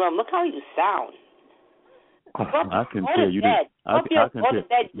fucking room. Look how you sound. I can tell you this. I can tell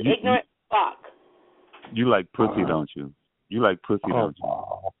you ignorant fuck. You like pussy, don't you? You like pussy, don't you?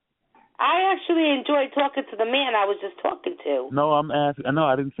 I actually enjoyed talking to the man I was just talking to. No, I'm asking. No,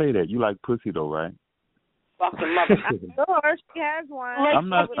 I didn't say that. You like pussy, though, right? Fucking mother. Sure, she has one. I'm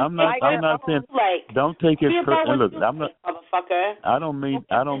not saying. Don't take it. Look, I'm not. Motherfucker. I don't mean it.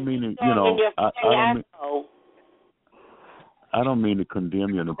 I don't mean to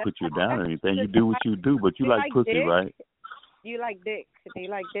condemn you and to put you down or anything. You do what you do, but you like pussy, dick? right? You like dick. Do you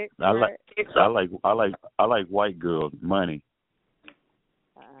like dick? I like white girls, money.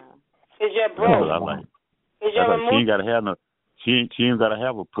 Is your bro? I like. She ain't gotta have no. She ain't gotta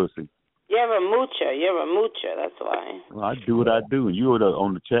have a pussy. You're a moocher. That's why. Well, I do what I do, and you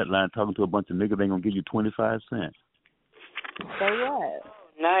on the chat line talking to a bunch of niggas. They gonna give you 25 cents. So what?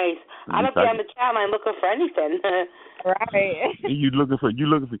 Nice. I don't be on the chat line looking for anything. Right. You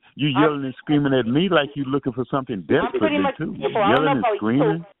yelling and screaming at me like you looking for something desperately too. You yelling and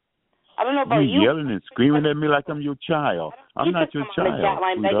screaming. I don't know about you. You yelling and screaming at me like I'm your child. I'm not your child,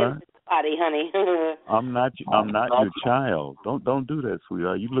 sweetheart. Honey. I'm not your child. Don't do that,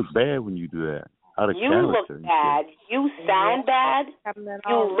 sweetheart. You look bad when you do that. Out of character. You look bad. You sound bad.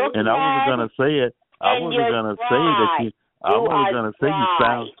 You look and bad. I wasn't gonna say it. I wasn't gonna say that you. I wasn't gonna say you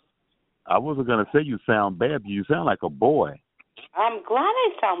sound. I wasn't gonna say you sound bad. But you sound like a boy. I'm glad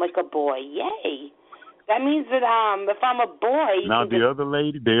I sound like a boy. Yay. That means that if I'm a boy. Now the other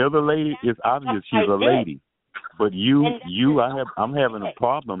lady is obvious she's a lady, but I'm having a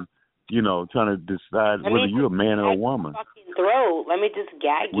problem. Trying to decide whether you're a man or a woman. Throat. Let me just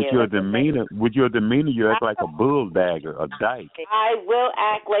gag you. With your demeanor, you act like a bull dagger, a dyke. I will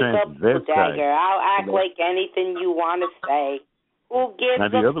act like a bull dagger. I'll act like anything you want to say. Who gives now,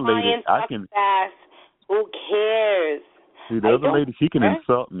 the other lady, ass? Who cares? See, the other lady, she can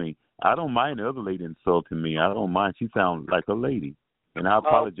insult me. I don't mind the other lady insulting me. I don't mind. She sounds like a lady. And I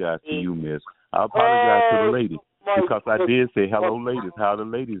apologize to you, miss. I apologize to the lady. Because I did say, hello, ladies. How are the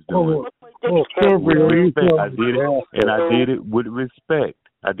ladies doing? Oh, Scorpio, respect. I did it, and I did it with respect.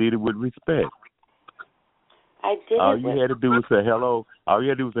 I did it with respect. All you had to do was say hello. All you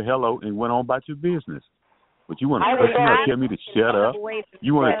had to do was say hello and went on about your business. But you want to tell me to shut up?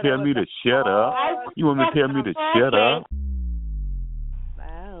 You want to tell me to shut up? You want me to tell me to shut up?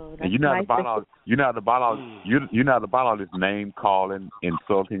 Wow, and you're not about all. You're not about all this name calling,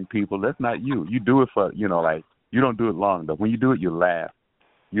 insulting people. That's not you. You do it for like you don't do it long though. When you do it, you laugh.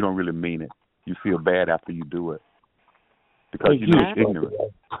 You don't really mean it. You feel bad after you do it because you know it's ignorant.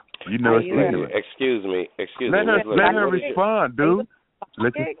 You know it's ignorant. Excuse me. Let her respond, dude.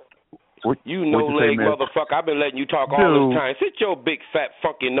 You no-leg motherfucker. I've been letting you talk all this time. Sit your big, fat,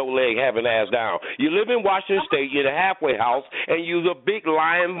 funky no-leg having ass down. You live in Washington State. You're in a halfway house, and you're a big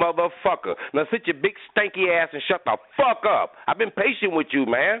lying motherfucker. Now sit your big, stanky ass and shut the fuck up. I've been patient with you,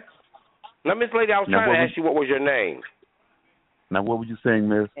 man. Now, Miss Lady, I was trying to ask you what was your name. Now, what were you saying,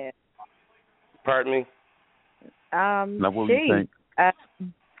 Miss? Pardon me? Now, what were you saying?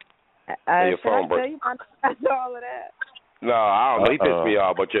 Your phone break. All of that. No, I don't know. He pissed me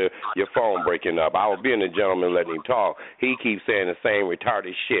off, but your phone breaking up. I was being a gentleman letting him talk. He keeps saying the same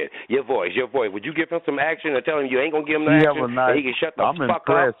retarded shit. Your voice. Would you give him some action or tell him you ain't going to give him the action? He can shut the fuck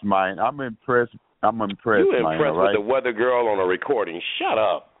up. I'm impressed. You impressed with the weather girl on a recording. Shut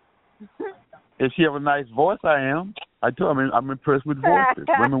up. If she have a nice voice, I am. I told him I'm impressed with voices.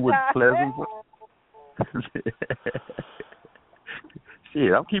 Women with pleasant voices.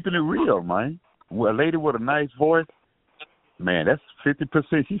 Shit, I'm keeping it real, man. A lady with a nice voice, man, that's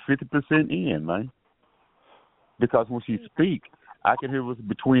 50%. She's 50% in, man. Because when she speaks, I can hear what's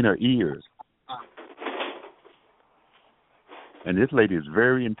between her ears. And this lady is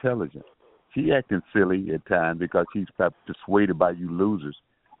very intelligent. She acting silly at times because she's persuaded by you losers.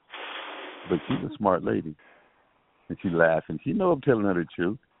 But she's a smart lady. And she laughing. She knows I'm telling her the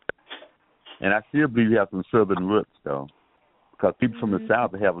truth. And I still believe you have some southern roots, though. Because people from the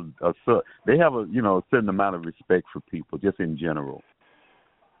South, they have a certain amount of respect for people, just in general.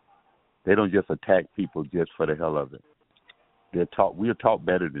 They don't just attack people just for the hell of it. We're taught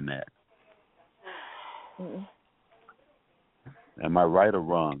better than that. Am I right or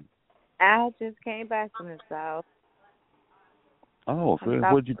wrong? I just came back from the South. Oh, so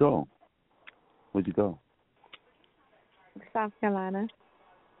where'd you go? South Carolina.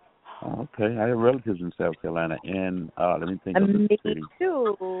 Oh, okay. I have relatives in South Carolina, and let me think of the city. Me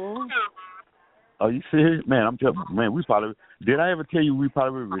too. Are you serious? Man, we probably... Did I ever tell you we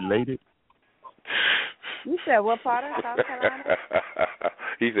probably related? You said what part of South Carolina?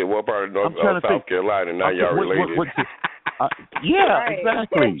 He said what part of South Carolina, now y'all related. Yeah,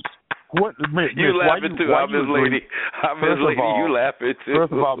 exactly. What, miss, you laughing too? I'm Miss Lady. You laughing too?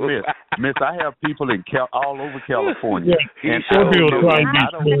 First of all, Miss, I have people all over California. And I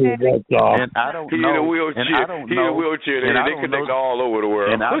don't know. He in a wheelchair. And they connect all over the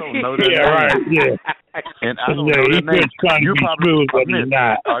world. And I don't know their name. And I don't know their name. You probably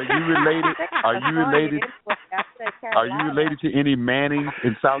not. Are you related? Are you related to any Mannings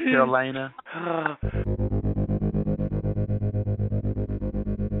in South Carolina?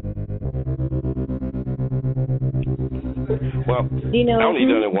 Well, I only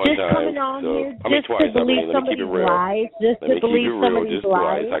done it one time. Coming on here just to believe somebody's lies, just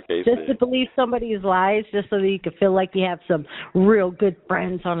to believe somebody's lies, just so that you can feel like you have some real good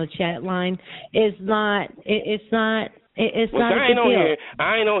friends on a chat line is not. It's not a big deal.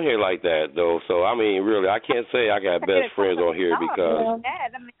 I ain't on here like that though. So I mean, really, I can't say I got best friends on here because.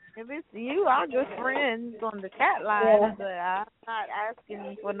 If it's you, I'm just friends on the chat line, but I'm not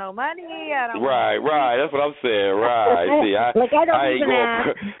asking for no money. Right. That's what I'm saying. Right. See,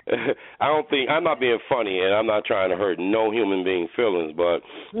 I'm not being funny, and I'm not trying to hurt no human being feelings. But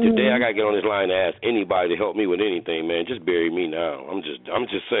today I gotta get on this line and ask anybody to help me with anything, man. Just bury me now. I'm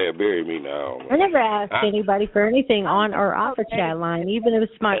just saying, bury me now. I never asked anybody for anything on or off a chat line, even if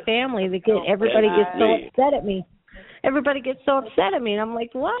it's my family. Everybody gets so upset at me. Everybody gets so upset at me, and I'm like,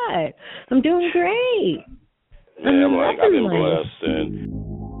 what? I'm doing great. Yeah, I've been blessed. And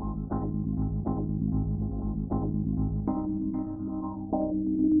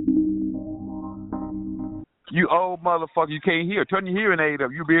you old motherfucker, you can't hear. Turn your hearing aid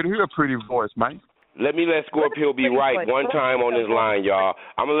up. You'll be able to hear a pretty voice, man. Let me let Scorpio be right one time on this line, y'all.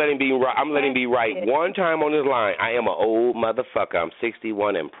 I'm gonna let him be right. I'm gonna let him be right one time on this line. I am an old motherfucker. I'm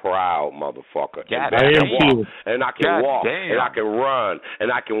 61 and proud motherfucker. I am too. And I can walk, and I can run,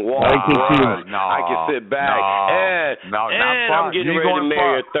 and I can walk. I can sit back, and I'm getting ready to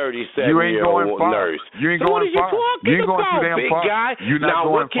marry a 37-year-old nurse. You ain't so going what are you talking you ain't going about, too damn big far. guy? Now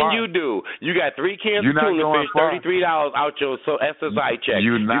what can you do? You got 3 cans of tuna fish, $33 out your SSI check.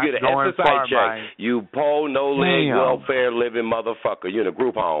 You get an SSI check. Man. You pole, no leg, welfare living motherfucker. You're in a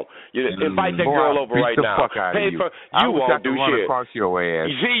group home. Invite that girl over right now. Pay for you won't do shit. Across your ass.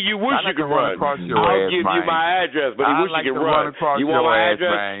 See, you wish you could run. I'll give you my address, but he wish you could run. You want my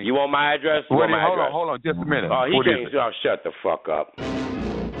address? You want my address? Hold on, just a minute. Oh, he can't. Shut the fuck up.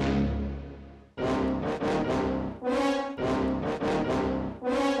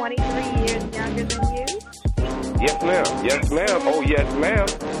 Yes, ma'am. Yes, ma'am. Oh, yes, ma'am.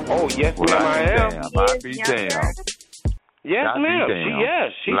 Oh, yes, ma'am, I am. I'll be damned. Yes, ma'am.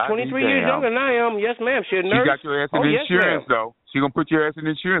 She's 23 years younger than I am. Yes, ma'am. She's a nurse. She got your ass in insurance, though. She gonna put your ass in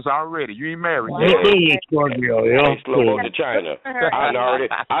insurance already. You ain't married. Scorpio, Slow-mo to China. I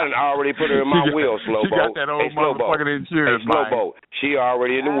done already put her in my will, Slow-mo. She got that old motherfucking insurance, Slow-mo. She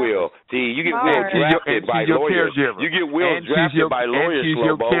already in the will. See, you get will drafted by lawyers. You get will drafted by lawyers,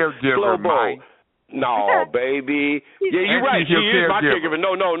 Slow-mo. Slow-mo. No, baby. Yeah, you're right. She is my caregiver.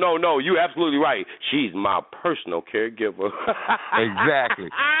 No. You absolutely right. She's my personal caregiver. Exactly.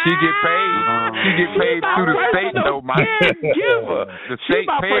 She get paid. She get paid through the state, though, my caregiver. The state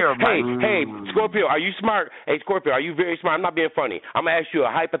payer, Hey, Scorpio, are you smart? Hey, Scorpio, are you very smart? I'm not being funny. I'm gonna ask you a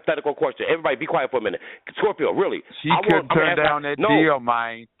hypothetical question. Everybody, be quiet for a minute. Scorpio, really? She couldn't turn down that deal,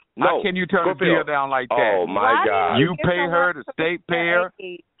 man. How can you turn a deal down like that? Oh my God! You pay her, the state payer.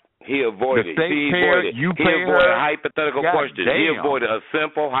 He avoided. He avoided a hypothetical question. He avoided a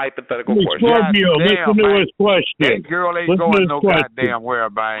simple hypothetical question. Scorpio, listen to his question. That girl ain't going no goddamn where,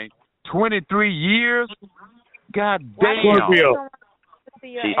 man. 23 years? God damn. Scorpio.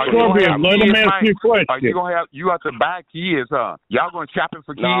 Scorpio, let him ask you a question. Are you gonna have to buy kids, huh? Y'all gonna shopping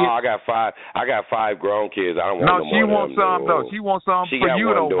for kids? No, I got 5 grown kids. I don't want no more. She wants some though. She wants some for you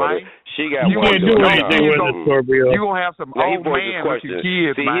though, man. She got you one. You can't do anything with it, Scorpio. You gonna have some old man with your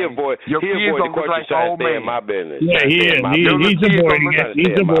kids, man. Your kids gonna look like old man. My business. Yeah, he is. He's avoiding it.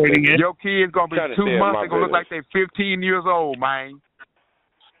 He's avoiding it. Your kids gonna be 2 months. They gonna look like they're 15 years old, man.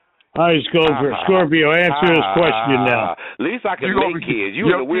 All right, Scorpio, answer his question now. At least I can make kids.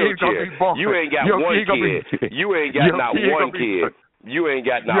 You in a wheelchair. You ain't got one kid. You ain't got not one kid. You ain't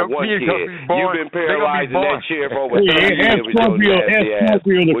got not one kid. You've been paralyzed in that chair for over 30 years. Ask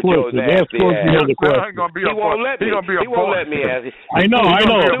Scorpio the question. Ask Scorpio the question. He won't let me. He won't let me ask it. I know. That's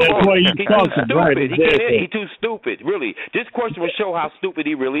why he's talking. Right, exactly. He's too stupid, really. This question will show how stupid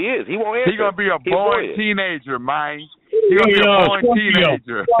he really is. He won't answer. He's going to be a born teenager, man. He's going to be a born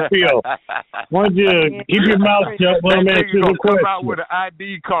teenager. Scorpio, why don't you keep your mouth shut? Let him answer the question. Come out with an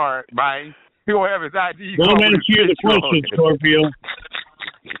ID card, man. He gonna have his ID. Let him answer the question, Scorpio.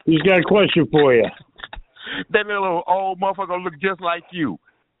 He's got a question for you. That little old motherfucker gonna look just like you.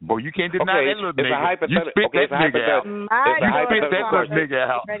 Boy, you can't deny that little nigga. You spit that nigga out. You spit that little nigga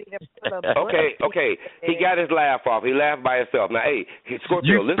out. Okay. He got his laugh off. He laughed by himself. Now, hey,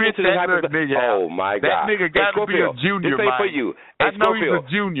 Scorpio, listen to this hypothetical. Oh, my God. That nigga got to be a junior, man. This ain't for you. Hey, I know he's a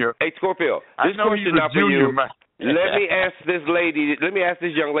junior. Hey, Scorpio, this question not for you. Let me ask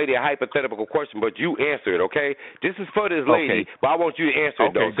this young lady a hypothetical question, but you answer it, okay? This is for this lady, but I want you to answer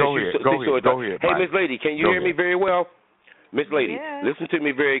it, though. Go ahead. Hey, Miss Lady, can you hear me very well? Miss Lady, listen to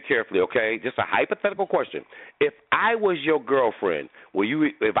me very carefully, okay? Just a hypothetical question. If I was your girlfriend, will you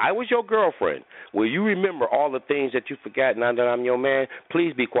remember all the things that you forgot now that I'm your man?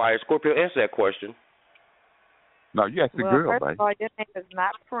 Please be quiet. Scorpio, answer that question. No, you asked the girl, first of all, your name is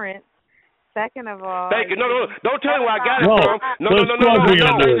not Prince. Second of all, thank you. No. Don't tell me where I got it from. No. Don't tell me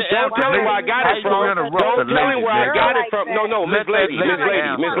where I got it from. Don't tell me where I got it from. No, Miss Lady. We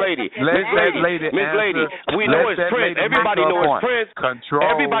know it's Prince. Everybody knows it's Prince.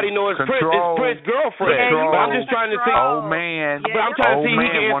 Everybody knows it's Prince. It's Prince's girlfriend. But I'm just trying to see. Oh man. But I'm trying to see if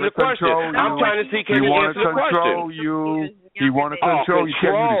he can answer the question. I'm trying to see can he answer the question. He want to control you.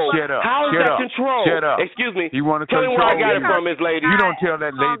 Tell you to shut up. How is that control? Shut up. Excuse me. He want to tell control me where I got it from, Miss Lady. You don't tell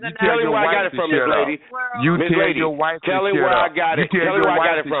that lady. You tell your wife to shut up. You tell your wife to shut up. Tell me where I got it. Tell me where I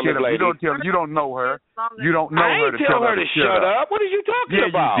got it from, Miss Lady. You don't know her. You don't know her to tell her to shut up. What are you talking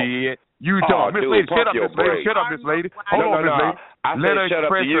about? Yeah, you did. You talk. Miss Lady, shut up, Miss Lady. Shut up, Miss Lady. Hold on, Miss Lady. Let her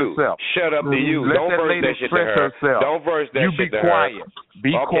express herself. Shut up to you. Let Don't that verse lady that shit to express her. herself. Don't verse that you shit to her. Be quiet.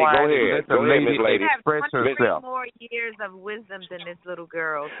 Be quiet. Go ahead. Let the lady express herself. More years of wisdom than this little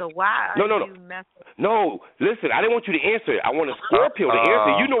girl. So why are you messing? No, listen. I didn't want you to answer it. I want a Scorpio to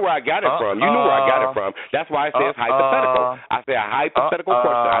answer. You know where I got it from. You know where I got it from. That's why I say it's hypothetical. I say a hypothetical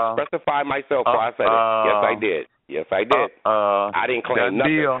question. I specified myself before I said it. Yes, I did. Yes, I did. I didn't claim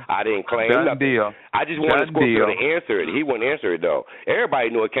nothing. I didn't claim nothing. I just wanted Scorpio to answer it. He wouldn't answer it, though.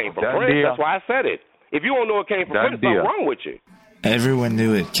 Everybody knew it came from Prince. That's why I said it. If you don't know it came from Prince, something wrong with you. Everyone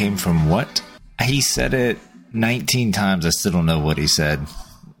knew it came from what? He said it 19 times. I still don't know what he said.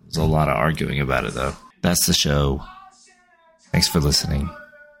 There's a lot of arguing about it, though. That's the show. Thanks for listening.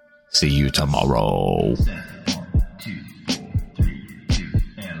 See you tomorrow.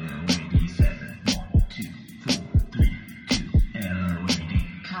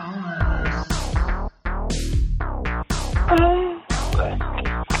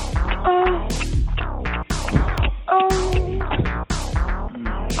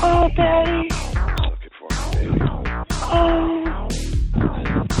 Oh, Daddy.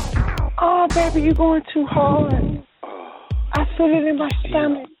 Oh, baby, you're going too hard. I feel it in my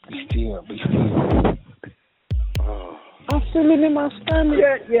stomach. Be still. I feel it in my stomach.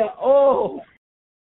 Yeah. Oh.